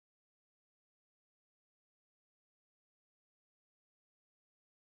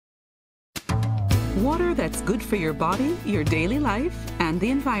Water that's good for your body, your daily life, and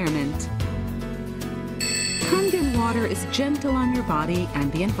the environment. Kangen water is gentle on your body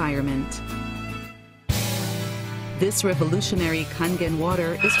and the environment. This revolutionary Kangen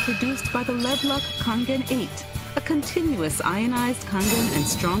water is produced by the Levluck Kangen 8, a continuous ionized Kangen and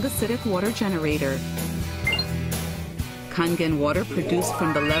strong acidic water generator. Kangen water produced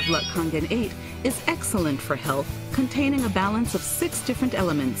from the Levluck Kangen 8 is excellent for health, containing a balance of 6 different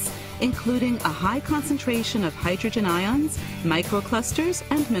elements, including a high concentration of hydrogen ions, microclusters,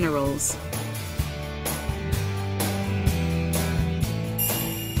 and minerals.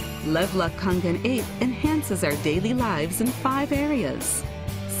 Levluck Kangen 8 enhances our daily lives in 5 areas: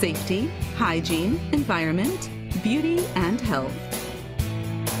 safety, hygiene, environment, beauty, and health.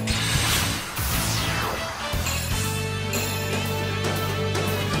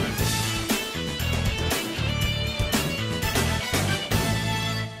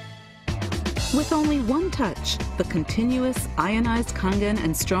 With only one touch, the continuous ionized Kangen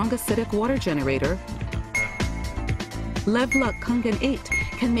and strong acidic water generator, Levluck Kangen 8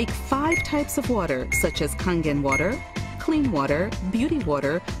 can make 5 types of water, such as Kangen water, clean water, beauty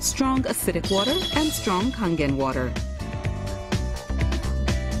water, strong acidic water, and strong Kangen water.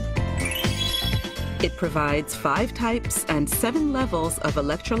 It provides 5 types and 7 levels of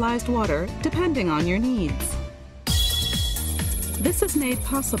electrolyzed water, depending on your needs. This is made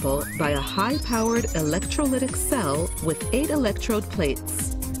possible by a high-powered electrolytic cell with 8 electrode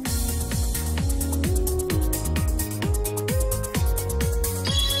plates.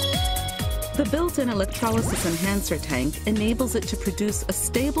 The built-in electrolysis enhancer tank enables it to produce a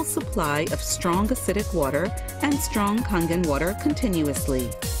stable supply of strong acidic water and strong Kangen water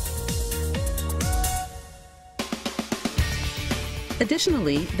continuously.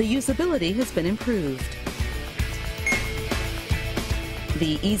 Additionally, the usability has been improved.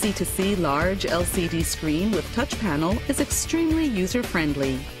 The easy-to-see large LCD screen with touch panel is extremely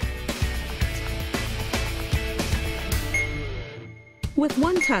user-friendly. With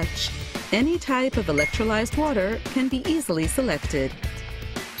one touch, any type of electrolyzed water can be easily selected.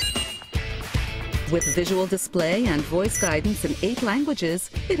 With visual display and voice guidance in 8 languages,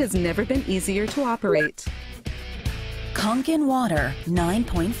 it has never been easier to operate. Kangen Water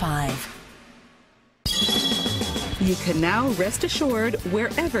 9.5. You can now rest assured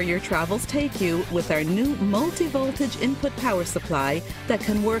wherever your travels take you with our new multi-voltage input power supply that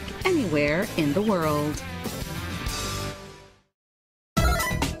can work anywhere in the world.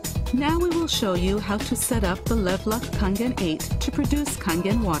 Now we will show you how to set up the Levluck Kangen 8 to produce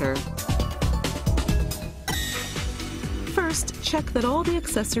Kangen water. First, check that all the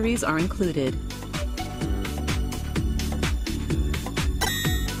accessories are included.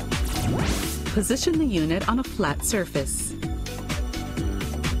 Position the unit on a flat surface.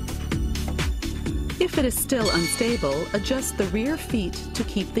 If it is still unstable, adjust the rear feet to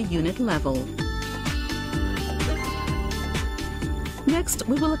keep the unit level. Next,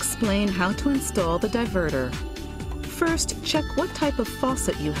 we will explain how to install the diverter. First, check what type of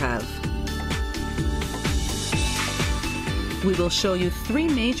faucet you have. We will show you 3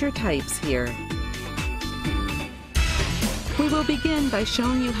 major types here. We will begin by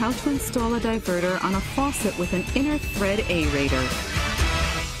showing you how to install a diverter on a faucet with an inner thread aerator.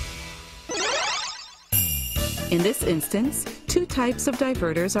 In this instance, 2 types of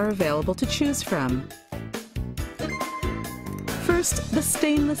diverters are available to choose from. First, the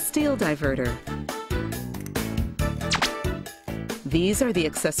stainless steel diverter. These are the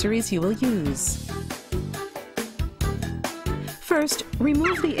accessories you will use. First,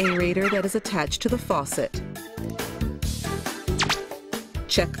 remove the aerator that is attached to the faucet.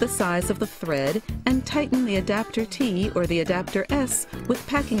 Check the size of the thread and tighten the adapter T or the adapter S with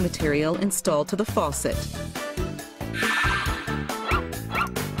packing material installed to the faucet.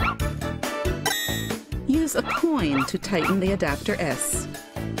 Use a coin to tighten the adapter S.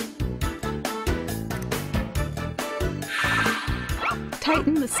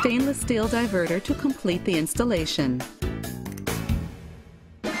 Tighten the stainless steel diverter to complete the installation.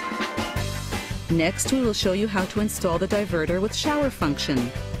 Next, we will show you how to install the diverter with shower function.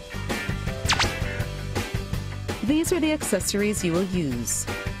 These are the accessories you will use.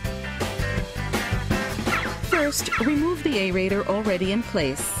 First, remove the aerator already in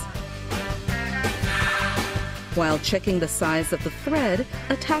place. While checking the size of the thread,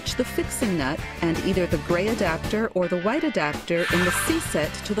 attach the fixing nut and either the gray adapter or the white adapter in the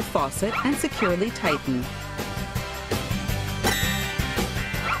C-set to the faucet and securely tighten.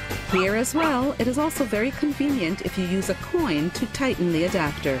 Here as well, it is also very convenient if you use a coin to tighten the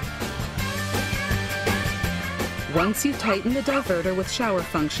adapter. Once you tighten the diverter with shower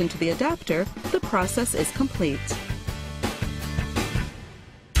function to the adapter, the process is complete.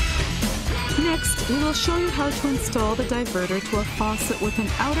 Next, we will show you how to install the diverter to a faucet with an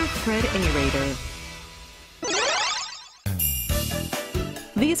outer thread aerator.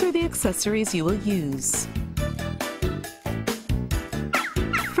 These are the accessories you will use.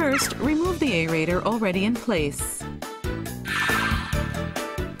 First, remove the aerator already in place.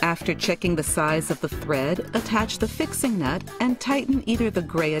 After checking the size of the thread, attach the fixing nut and tighten either the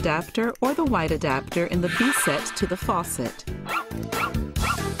gray adapter or the white adapter in the B set to the faucet.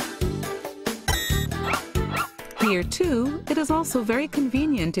 Here too, it is also very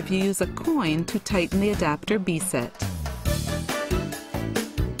convenient if you use a coin to tighten the adapter B set.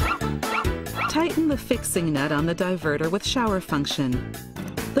 Tighten the fixing nut on the diverter with shower function.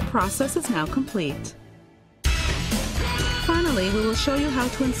 The process is now complete. Finally, we will show you how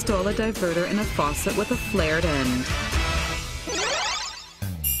to install a diverter in a faucet with a flared end.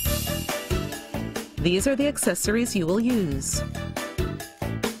 These are the accessories you will use.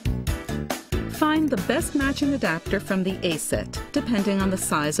 Find the best matching adapter from the A set, depending on the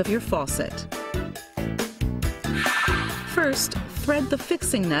size of your faucet. First, thread the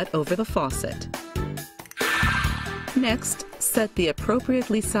fixing nut over the faucet. Next, set the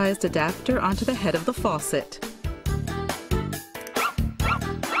appropriately sized adapter onto the head of the faucet.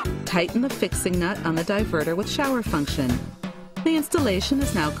 Tighten the fixing nut on the diverter with shower function. The installation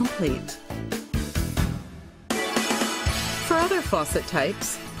is now complete. For other faucet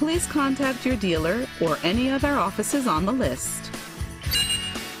types, please contact your dealer or any of our offices on the list.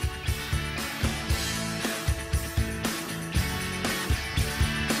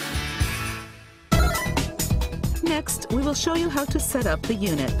 Next, we will show you how to set up the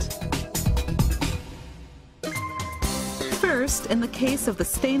unit. First, in the case of the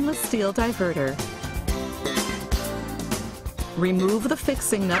stainless steel diverter, remove the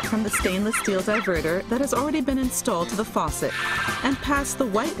fixing nut from the stainless steel diverter that has already been installed to the faucet and pass the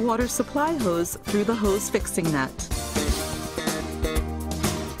white water supply hose through the hose fixing nut.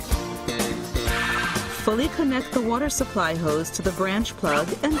 Fully connect the water supply hose to the branch plug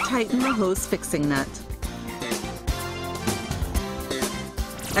and tighten the hose fixing nut.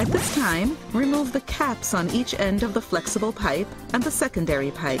 At this time, remove the caps on each end of the flexible pipe and the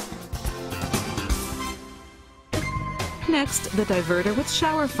secondary pipe. Next, the diverter with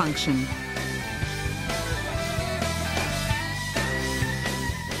shower function.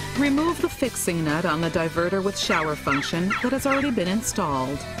 Remove the fixing nut on the diverter with shower function that has already been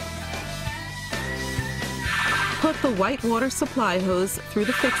installed. Put the white water supply hose through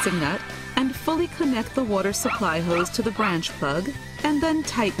the fixing nut and fully connect the water supply hose to the branch plug, and then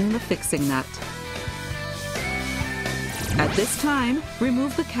tighten the fixing nut. At this time,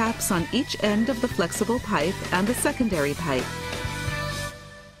 remove the caps on each end of the flexible pipe and the secondary pipe.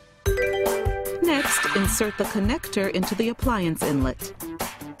 Next, insert the connector into the appliance inlet.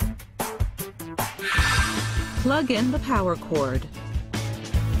 Plug in the power cord.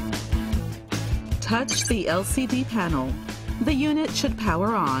 Touch the LCD panel. The unit should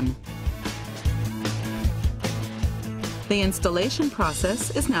power on. The installation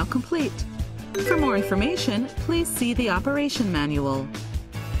process is now complete. For more information, please see the operation manual.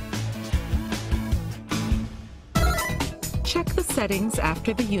 Check the settings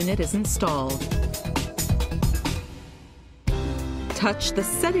after the unit is installed. Touch the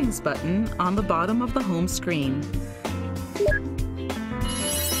Settings button on the bottom of the home screen.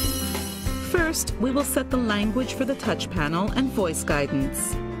 First, we will set the language for the touch panel and voice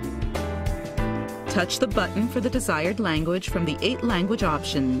guidance. Touch the button for the desired language from the 8 language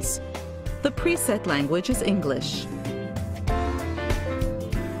options. The preset language is English.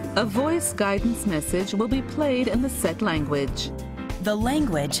 A voice guidance message will be played in the set language. The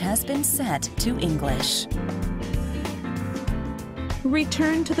language has been set to English.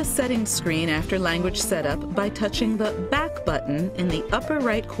 Return to the settings screen after language setup by touching the Back button in the upper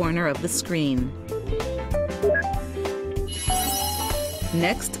right corner of the screen.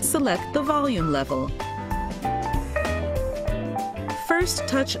 Next, select the volume level. First,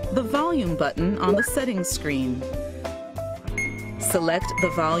 touch the Volume button on the settings screen. Select the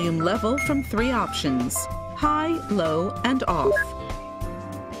volume level from 3 options: high, low, and off.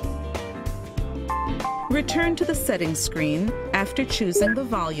 Return to the settings screen after choosing the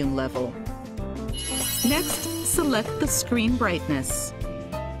volume level. Next, select the screen brightness.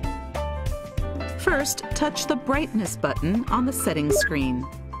 First, touch the Brightness button on the settings screen.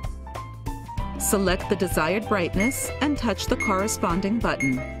 Select the desired brightness and touch the corresponding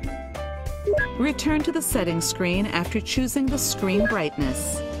button. Return to the settings screen after choosing the screen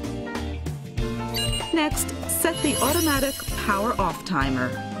brightness. Next, set the automatic power off timer.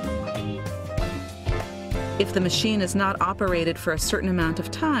 If the machine is not operated for a certain amount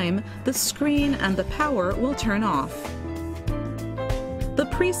of time, the screen and the power will turn off. The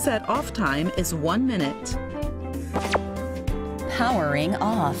preset off time is 1 minute. Powering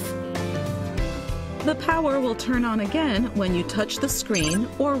off. The power will turn on again when you touch the screen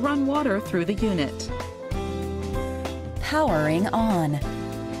or run water through the unit. Powering on.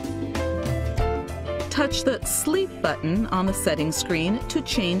 Touch the sleep button on the settings screen to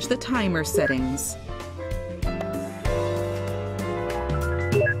change the timer settings.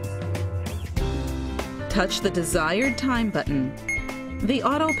 Touch the desired time button. The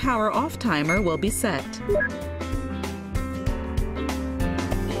auto power off timer will be set.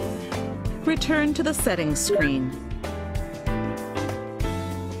 Return to the settings screen.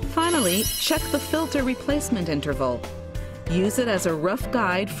 Finally, check the filter replacement interval. Use it as a rough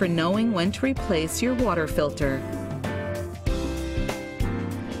guide for knowing when to replace your water filter.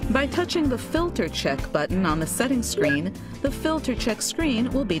 By touching the Filter Check button on the settings screen, the Filter Check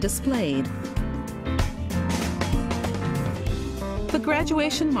screen will be displayed. The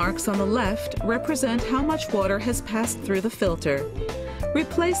graduation marks on the left represent how much water has passed through the filter.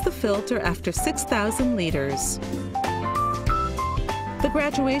 Replace the filter after 6,000 liters. The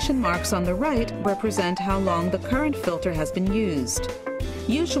graduation marks on the right represent how long the current filter has been used.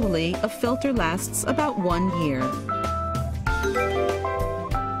 Usually, a filter lasts about 1 year.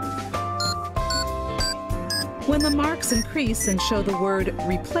 When the marks increase and show the word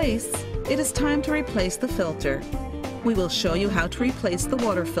Replace, it is time to replace the filter. We will show you how to replace the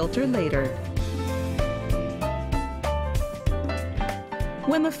water filter later.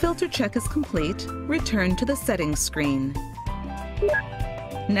 When the filter check is complete, return to the settings screen.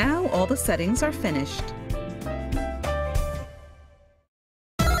 Now all the settings are finished.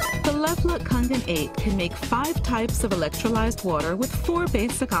 The Level Kangen 8 can make 5 types of electrolyzed water with 4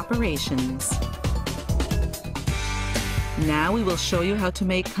 basic operations. Now we will show you how to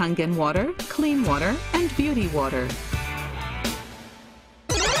make Kangen water, clean water, and beauty water.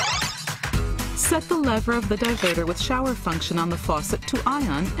 Set the lever of the diverter with shower function on the faucet to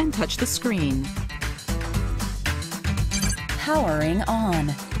ion and touch the screen. Powering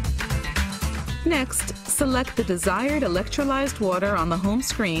on. Next, select the desired electrolyzed water on the home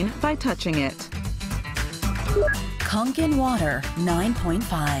screen by touching it. Kangen water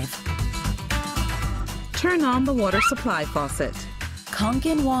 9.5. Turn on the water supply faucet.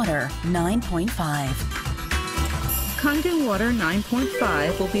 Kangen water 9.5. Kangen water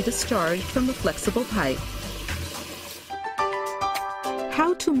 9.5 will be discharged from the flexible pipe.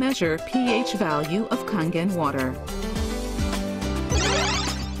 How to measure pH value of Kangen water.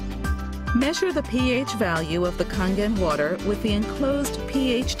 Measure the pH value of the Kangen water with the enclosed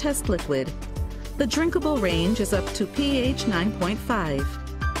pH test liquid. The drinkable range is up to pH 9.5.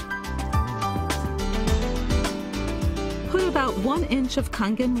 Put about 1 inch of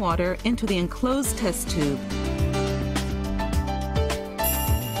Kangen water into the enclosed test tube.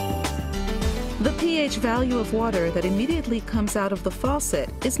 The pH value of water that immediately comes out of the faucet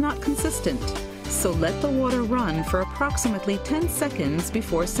is not consistent, so let the water run for approximately 10 seconds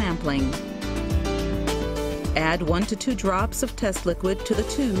before sampling. Add 1 to 2 drops of test liquid to the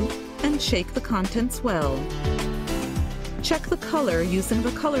tube and shake the contents well. Check the color using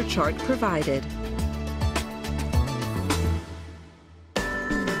the color chart provided.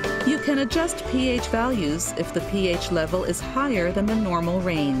 You can adjust pH values if the pH level is higher than the normal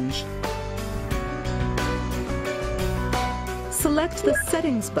range. Select the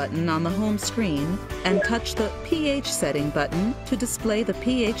Settings button on the home screen and touch the pH setting button to display the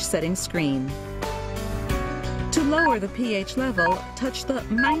pH setting screen. To lower the pH level, touch the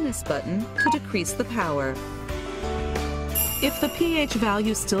minus button to decrease the power. If the pH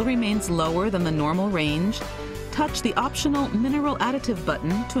value still remains lower than the normal range, touch the optional mineral additive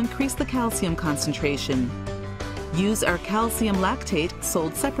button to increase the calcium concentration. Use our calcium lactate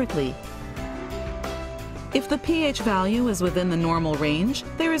sold separately. If the pH value is within the normal range,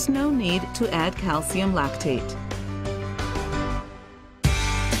 there is no need to add calcium lactate.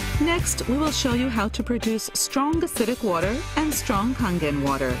 Next, we will show you how to produce strong acidic water and strong Kangen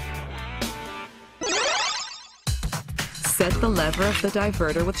water. Set the lever of the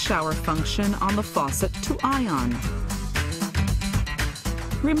diverter with shower function on the faucet to ion.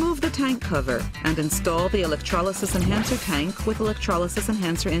 Remove the tank cover and install the electrolysis enhancer tank with electrolysis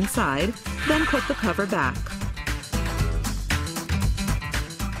enhancer inside, then put the cover back.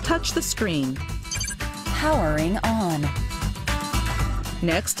 Touch the screen. Powering on.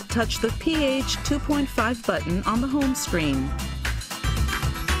 Next, touch the pH 2.5 button on the home screen.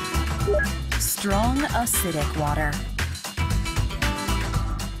 Strong acidic water.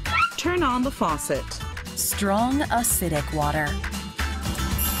 Turn on the faucet. Strong acidic water.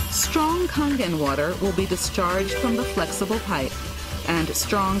 Strong Kangen water will be discharged from the flexible pipe, and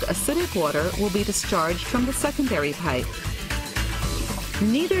strong acidic water will be discharged from the secondary pipe.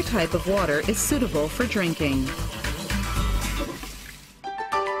 Neither type of water is suitable for drinking.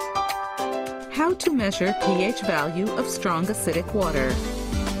 How to measure pH value of strong acidic water.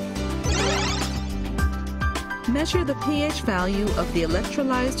 Measure the pH value of the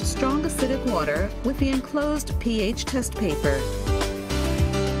electrolyzed strong acidic water with the enclosed pH test paper.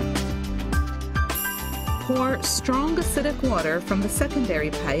 Pour strong acidic water from the secondary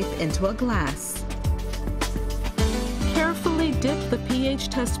pipe into a glass. Carefully dip the pH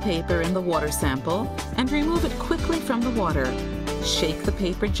test paper in the water sample and remove it quickly from the water. Shake the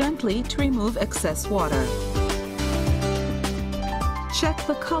paper gently to remove excess water. Check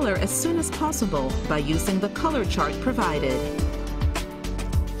the color as soon as possible by using the color chart provided.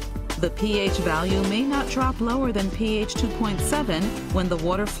 The pH value may not drop lower than pH 2.7 when the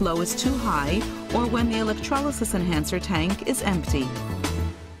water flow is too high or when the electrolysis enhancer tank is empty.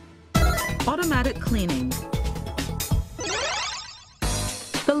 Automatic cleaning.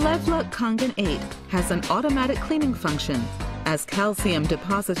 The Levla Kangen 8 has an automatic cleaning function, as calcium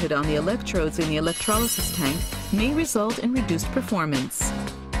deposited on the electrodes in the electrolysis tank may result in reduced performance.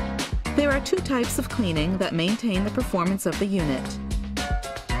 There are two types of cleaning that maintain the performance of the unit.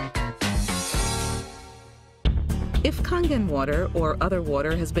 If Kangen water or other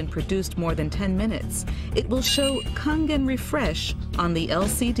water has been produced more than 10 minutes, it will show Kangen Refresh on the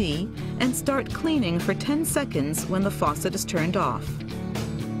LCD and start cleaning for 10 seconds when the faucet is turned off.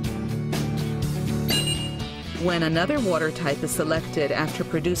 When another water type is selected after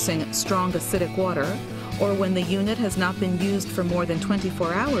producing strong acidic water, or when the unit has not been used for more than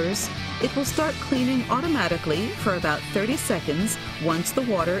 24 hours, it will start cleaning automatically for about 30 seconds once the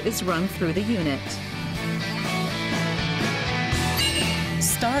water is run through the unit.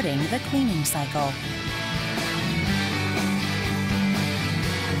 Starting the cleaning cycle.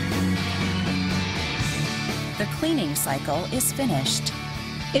 The cleaning cycle is finished.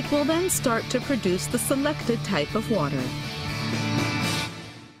 It will then start to produce the selected type of water.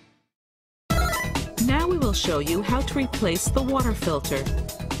 Now we will show you how to replace the water filter.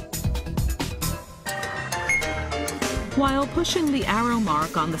 While pushing the arrow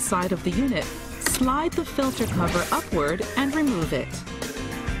mark on the side of the unit, slide the filter cover upward and remove it.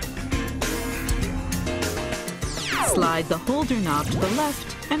 Slide the holder knob to the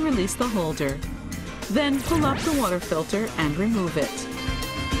left and release the holder. Then pull up the water filter and remove it.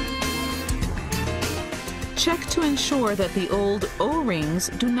 Check to ensure that the old O-rings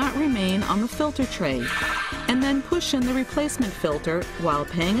do not remain on the filter tray, and then push in the replacement filter while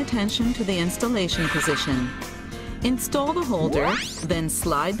paying attention to the installation position. Install the holder, then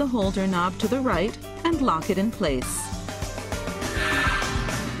slide the holder knob to the right and lock it in place.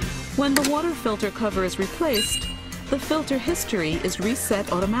 When the water filter cover is replaced, the filter history is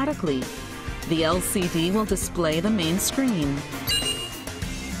reset automatically. The LCD will display the main screen.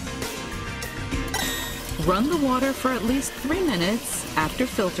 Run the water for at least 3 minutes after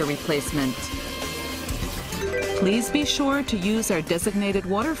filter replacement. Please be sure to use our designated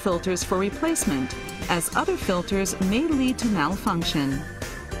water filters for replacement, as other filters may lead to malfunction.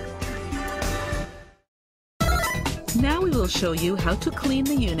 Now we will show you how to clean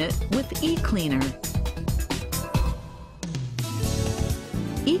the unit with e-cleaner.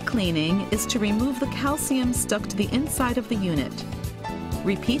 E-cleaning is to remove the calcium stuck to the inside of the unit.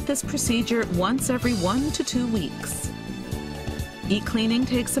 Repeat this procedure once every 1 to 2 weeks. E-cleaning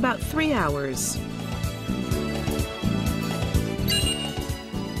takes about 3 hours.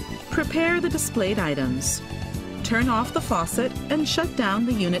 Prepare the displayed items. Turn off the faucet and shut down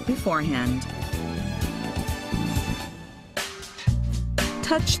the unit beforehand.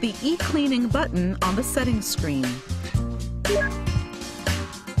 Touch the e-cleaning button on the settings screen.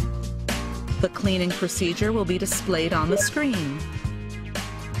 The cleaning procedure will be displayed on the screen.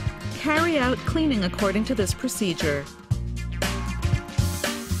 Carry out cleaning according to this procedure.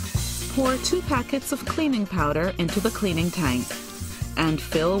 Pour 2 packets of cleaning powder into the cleaning tank and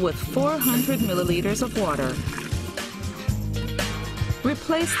fill with 400 milliliters of water.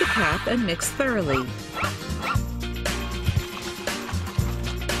 Replace the cap and mix thoroughly.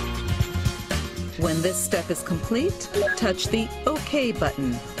 When this step is complete, touch the OK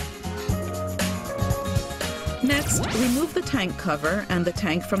button. Next, remove the tank cover and the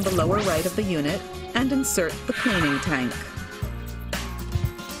tank from the lower right of the unit and insert the cleaning tank.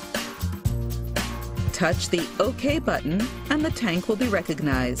 Touch the OK button and the tank will be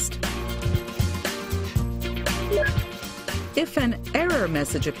recognized. If an error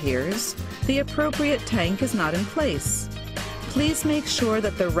message appears, the appropriate tank is not in place. Please make sure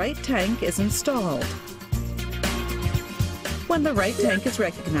that the right tank is installed. When the right tank is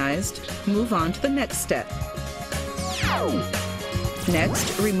recognized, move on to the next step.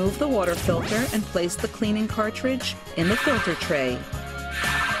 Next, remove the water filter and place the cleaning cartridge in the filter tray.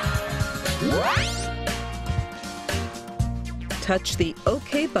 Touch the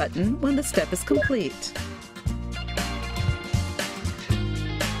OK button when the step is complete.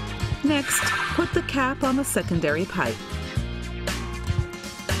 Next, put the cap on the secondary pipe.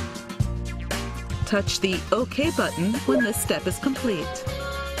 Touch the OK button when this step is complete.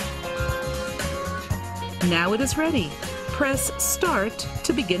 Now it is ready. Press Start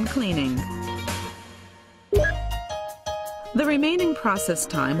to begin cleaning. The remaining process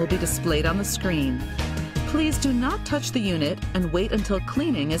time will be displayed on the screen. Please do not touch the unit and wait until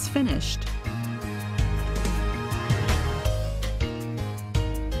cleaning is finished.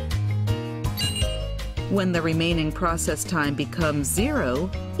 When the remaining process time becomes 0,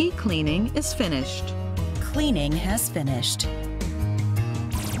 e-cleaning is finished. Cleaning has finished.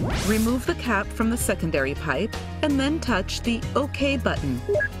 Remove the cap from the secondary pipe and then touch the OK button.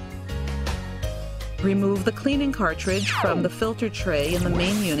 Remove the cleaning cartridge from the filter tray in the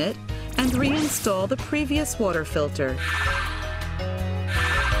main unit and reinstall the previous water filter.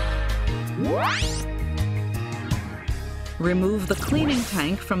 Remove the cleaning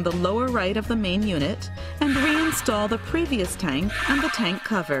tank from the lower right of the main unit and reinstall the previous tank and the tank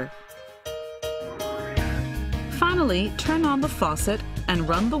cover. Finally, turn on the faucet and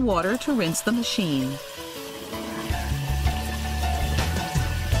run the water to rinse the machine.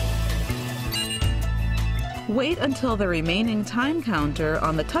 Wait until the remaining time counter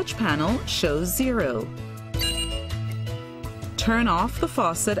on the touch panel shows 0. Turn off the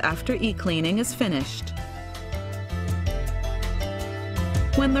faucet after e-cleaning is finished.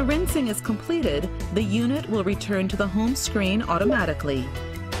 When the rinsing is completed, the unit will return to the home screen automatically.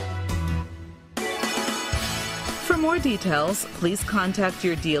 For more details, please contact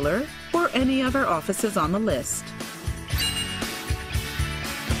your dealer or any other offices on the list.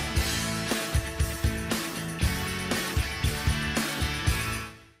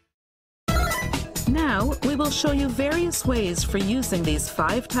 Now, we will show you various ways for using these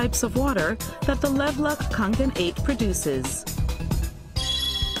 5 types of water that the Levluck Kangen 8 produces.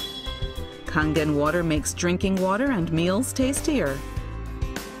 Kangen water makes drinking water and meals tastier.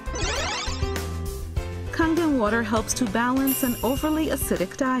 Kangen water helps to balance an overly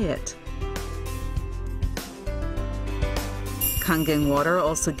acidic diet. Kangen water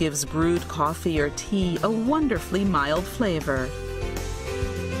also gives brewed coffee or tea a wonderfully mild flavor.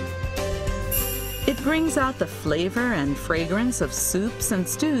 It brings out the flavor and fragrance of soups and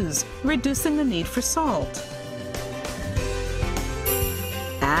stews, reducing the need for salt.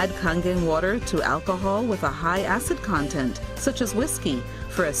 Add Kangen water to alcohol with a high acid content, such as whiskey,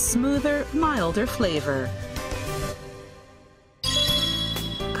 for a smoother, milder flavor.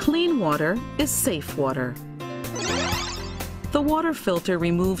 Clean water is safe water. The water filter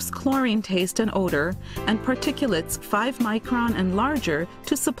removes chlorine taste and odor and particulates 5 micron and larger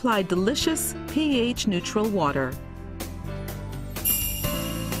to supply delicious, pH-neutral water.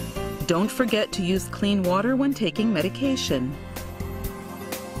 Don't forget to use clean water when taking medication.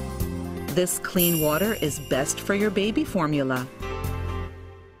 This clean water is best for your baby formula.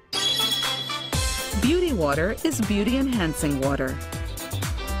 Beauty water is beauty-enhancing water.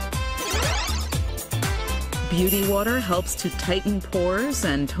 Beauty water helps to tighten pores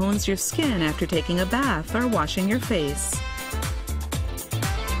and tones your skin after taking a bath or washing your face.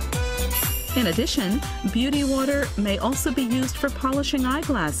 In addition, beauty water may also be used for polishing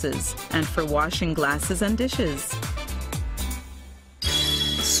eyeglasses and for washing glasses and dishes.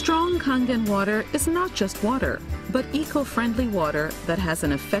 Strong Kangen water is not just water, but eco-friendly water that has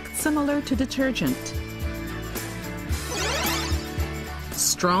an effect similar to detergent.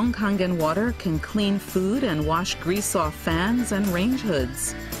 Strong Kangen water can clean food and wash grease off fans and range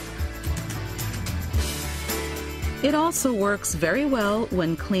hoods. It also works very well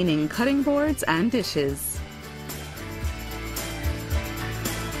when cleaning cutting boards and dishes.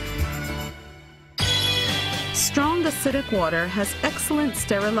 Strong acidic water has excellent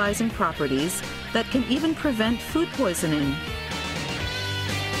sterilizing properties that can even prevent food poisoning.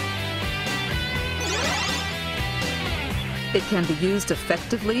 It can be used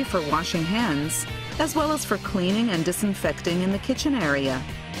effectively for washing hands, as well as for cleaning and disinfecting in the kitchen area.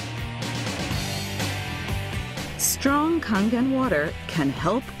 Strong Kangen water can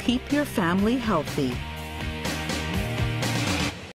help keep your family healthy.